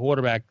always a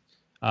quarterback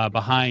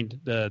behind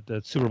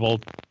the Super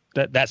Bowl,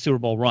 that Super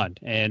Bowl run.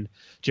 And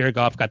Jared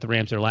Goff got the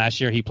Rams there last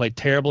year. He played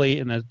terribly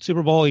in the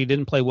Super Bowl. He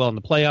didn't play well in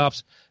the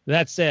playoffs.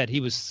 That said, he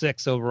was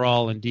 6th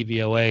overall in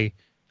DVOA,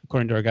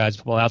 according to our guys,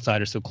 Football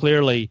Outsiders. So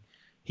clearly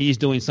he's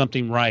doing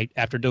something right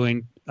after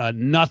doing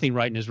nothing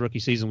right in his rookie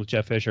season with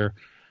Jeff Fisher.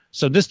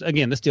 So this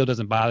deal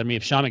doesn't bother me.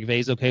 If Sean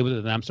McVay's okay with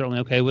it, then I'm certainly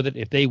okay with it.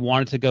 If they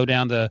wanted to go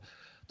down the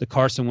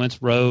Carson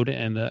Wentz road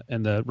and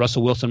the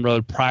Russell Wilson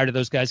road prior to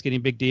those guys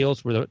getting big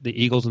deals, where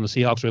the Eagles and the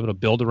Seahawks were able to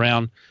build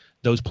around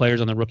those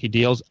players on the rookie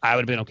deals, I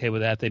would have been okay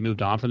with that. They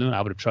moved on from them.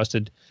 I would have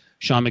trusted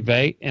Sean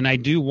McVay. And I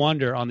do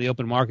wonder on the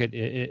open market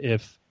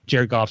if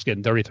Jared Goff's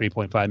getting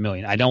 $33.5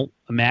 million. I don't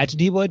imagine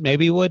he would.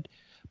 Maybe he would.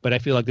 But I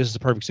feel like this is a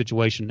perfect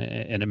situation,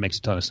 and it makes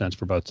a ton of sense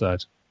for both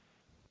sides.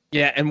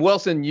 Yeah, and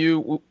Wilson,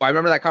 I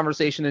remember that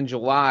conversation in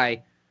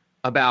July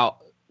about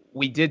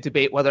we did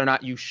debate whether or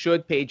not you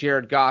should pay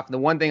Jared Goff. And the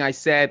one thing I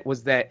said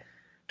was that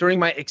during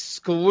my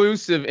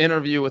exclusive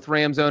interview with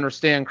Rams owner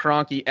Stan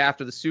Kroenke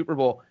after the Super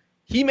Bowl,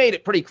 he made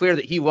it pretty clear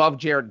that he loved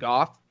Jared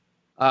Goff.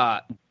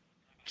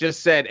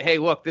 Just said, hey,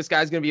 look, this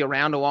guy's going to be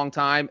around a long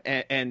time.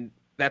 And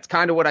that's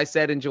kind of what I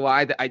said in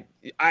July, that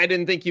I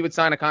didn't think he would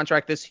sign a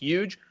contract this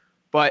huge,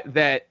 but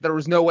that there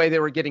was no way they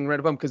were getting rid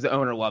of him because the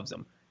owner loves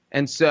him.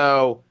 And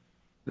so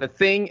the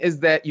thing is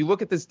that you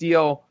look at this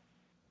deal,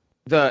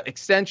 the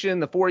extension,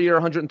 the 4-year,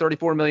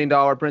 $134 million.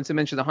 Brinson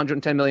mentioned the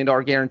 $110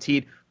 million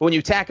guaranteed. But when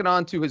you tack it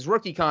on to his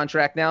rookie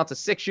contract, now it's a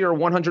 6-year,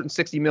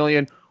 $160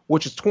 million,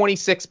 which is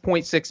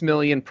 $26.6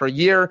 million per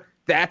year.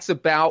 That's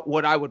about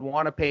what I would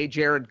want to pay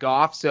Jared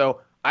Goff. So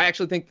I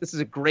actually think this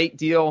is a great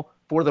deal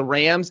for the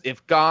Rams.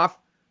 If Goff,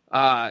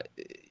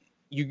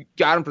 you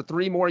got him for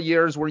 3 more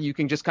years where you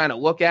can just kind of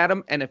look at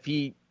him, and if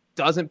he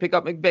doesn't pick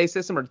up McVay's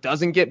system or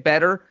doesn't get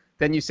better,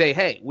 then you say,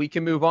 hey, we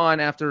can move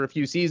on after a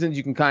few seasons.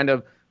 You can kind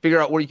of figure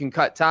out where you can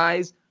cut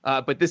ties.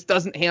 But this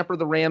doesn't hamper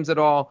the Rams at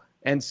all.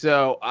 And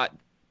so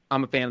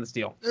I'm a fan of this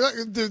deal.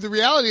 The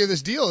reality of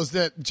this deal is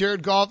that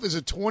Jared Goff is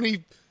a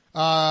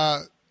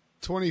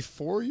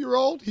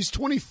 24-year-old? He's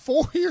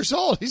 24 years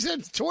old. He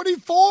said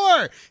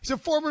 24. He's a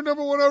former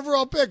number 1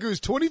 overall pick who's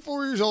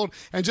 24 years old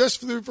and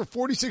just threw for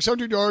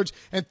 4,600 yards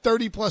and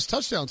 30-plus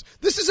touchdowns.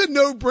 This is a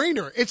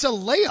no-brainer. It's a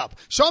layup.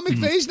 Sean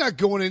McVay's not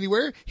going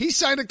anywhere. He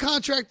signed a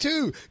contract,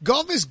 too.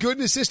 Goff is good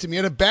in his system. He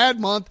had a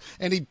bad month,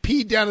 and he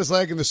peed down his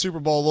leg in the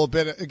Super Bowl a little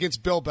bit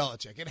against Bill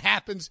Belichick. It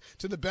happens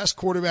to the best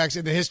quarterbacks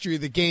in the history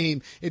of the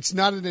game. It's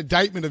not an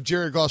indictment of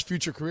Jared Goff's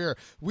future career.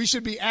 We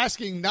should be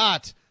asking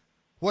not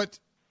what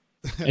 –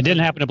 it didn't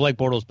happen to Blake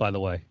Bortles, by the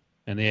way,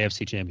 in the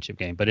AFC Championship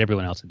game, but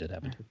everyone else it did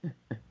happen to.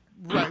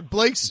 Right.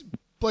 Blake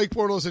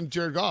Bortles and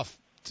Jared Goff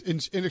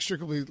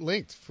inextricably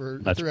linked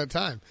throughout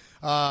time.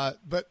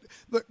 But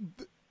look,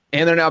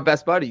 and they're now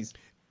best buddies.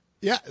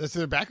 Yeah, that's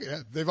their back.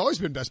 Yeah, they've always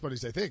been best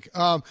buddies, I think.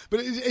 But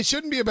it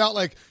shouldn't be about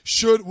what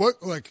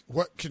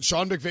can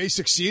Sean McVay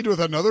succeed with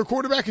another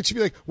quarterback? It should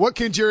be like, what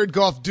can Jared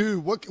Goff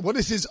do? What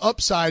is his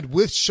upside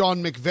with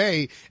Sean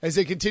McVay as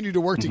they continue to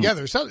work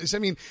together? It's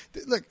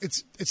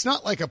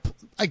not like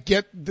I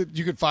get that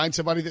you could find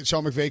somebody that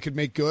Sean McVay could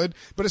make good,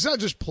 but it's not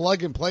just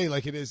plug and play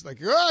like it is. Like,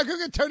 go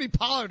get Tony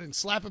Pollard and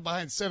slap him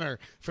behind center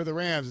for the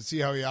Rams and see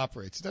how he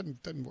operates.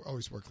 It doesn't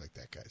always work like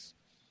that, guys.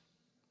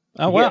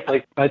 Oh well, yeah,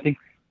 I think.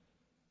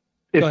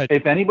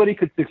 If anybody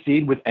could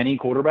succeed with any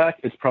quarterback,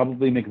 it's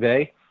probably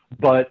McVay.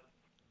 But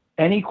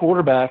any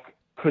quarterback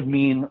could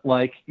mean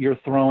like you're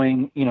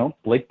throwing,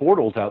 Blake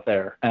Bortles out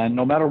there, and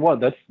no matter what,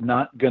 that's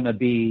not going to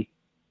be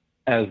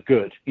as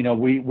good.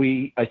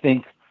 We I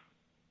think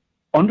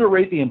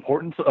underrate the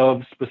importance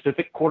of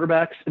specific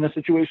quarterbacks in a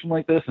situation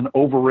like this, and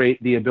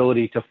overrate the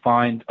ability to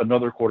find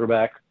another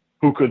quarterback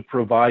who could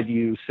provide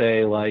you,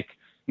 say, 75%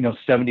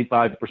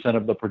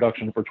 of the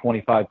production for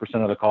 25%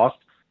 of the cost.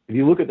 If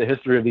you look at the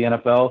history of the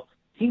NFL,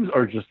 teams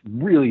are just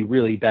really,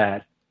 really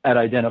bad at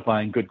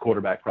identifying good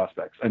quarterback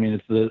prospects. I mean,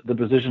 it's the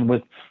position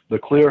with the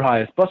clear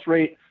highest bust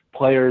rate.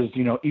 Players,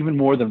 even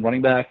more than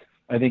running back,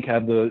 I think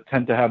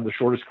tend to have the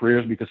shortest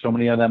careers because so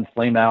many of them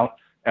flame out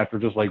after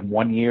just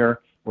 1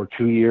 year or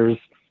 2 years.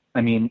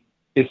 I mean,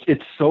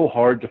 it's so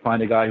hard to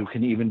find a guy who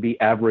can even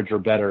be average or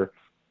better.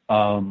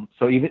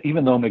 So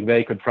even though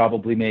McVay could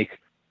probably make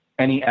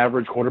any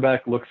average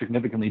quarterback look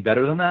significantly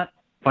better than that,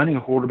 finding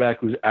a quarterback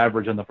who's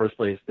average in the first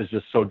place is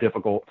just so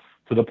difficult,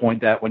 to the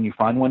point that when you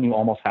find one, you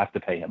almost have to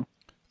pay him.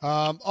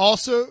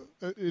 Also,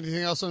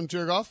 anything else on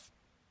Jared Goff?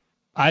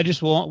 I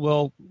just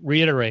will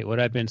reiterate what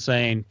I've been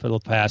saying for the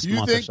past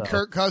month or so. You think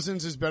Kirk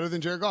Cousins is better than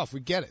Jared Goff? We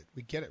get it,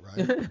 right?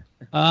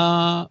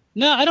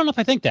 No, I don't know if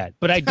I think that,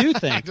 but I do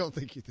think. I don't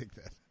think you think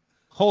that.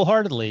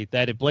 Wholeheartedly,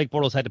 that if Blake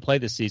Bortles had to play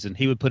this season,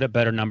 he would put up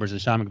better numbers in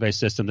Sean McVay's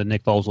system than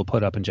Nick Foles will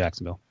put up in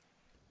Jacksonville.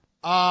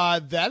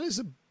 Why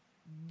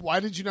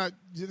did you not?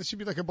 This should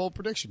be like a bold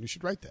prediction. You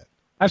should write that.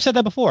 I've said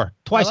that before,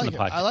 twice in the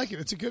podcast. I like it.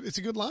 It's a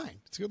good line.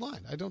 It's a good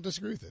line. I don't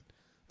disagree with it.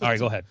 All right,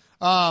 go ahead.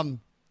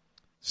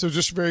 So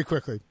just very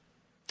quickly,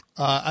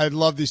 I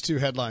love these two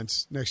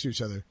headlines next to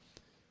each other.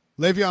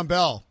 Le'Veon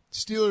Bell,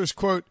 Steelers,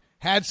 quote,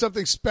 had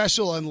something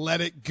special and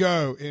let it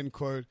go, end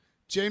quote.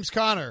 James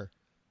Conner,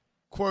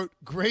 quote,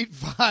 great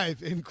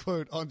vibe, end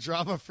quote, on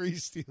drama-free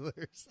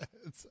Steelers.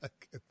 It's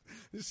like,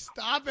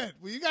 stop it.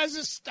 Will you guys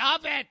just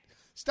stop it?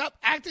 Stop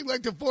acting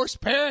like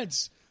divorced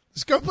parents.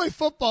 Let's go play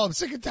football. I'm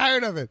sick and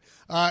tired of it.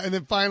 And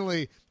then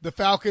finally, the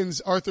Falcons,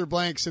 Arthur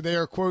Blank, said they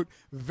are, quote,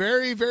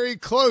 very, very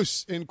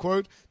close, end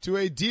quote, to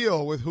a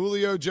deal with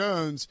Julio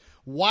Jones.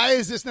 Why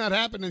is this not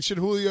happening? Should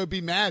Julio be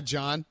mad,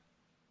 John?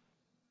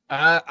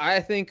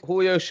 I think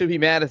Julio should be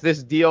mad if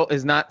this deal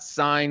is not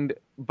signed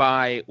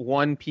by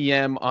 1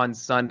 p.m. on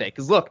Sunday.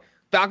 Because, look,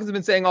 Falcons have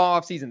been saying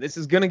all offseason, this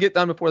is going to get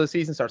done before the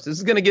season starts. This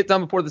is going to get done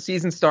before the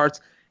season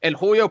starts. And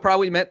Julio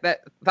probably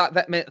thought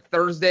that meant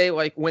Thursday,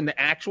 like when the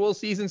actual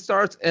season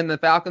starts. And the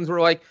Falcons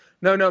were like,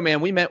 no,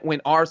 man, we meant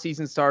when our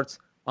season starts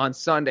on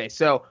Sunday.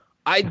 So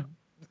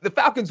the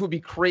Falcons would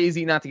be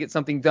crazy not to get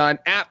something done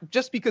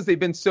just because they've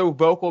been so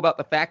vocal about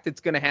the fact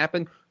it's going to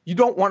happen. You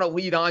don't want to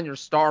lead on your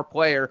star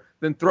player,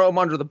 then throw him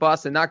under the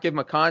bus and not give him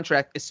a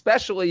contract,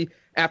 especially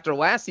after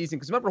last season.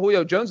 Because remember,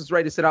 Julio Jones was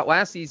ready to sit out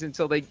last season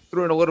until they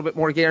threw in a little bit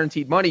more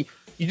guaranteed money.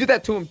 You do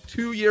that to him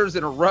 2 years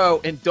in a row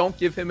and don't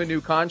give him a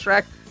new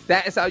contract.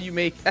 That's how you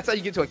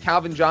get to a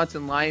Calvin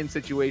Johnson Lion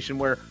situation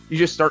where you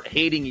just start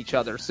hating each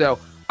other. So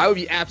I would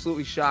be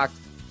absolutely shocked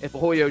if a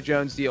Julio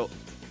Jones deal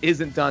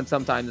isn't done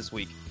sometime this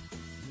week.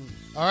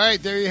 All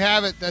right, there you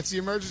have it. That's the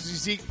Emergency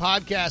Zeke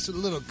podcast with a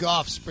little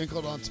golf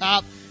sprinkled on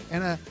top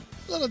and a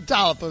little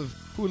dollop of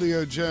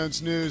Julio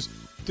Jones news.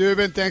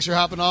 Dubin, thanks for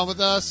hopping on with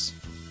us.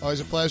 Always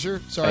a pleasure.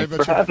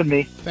 Thanks for having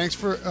me. Thanks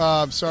for.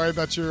 Sorry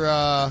about your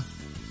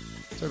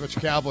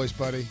Cowboys,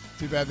 buddy.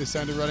 Too bad they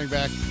signed a running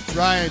back.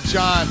 Ryan,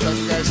 John, talk to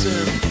you guys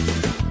soon.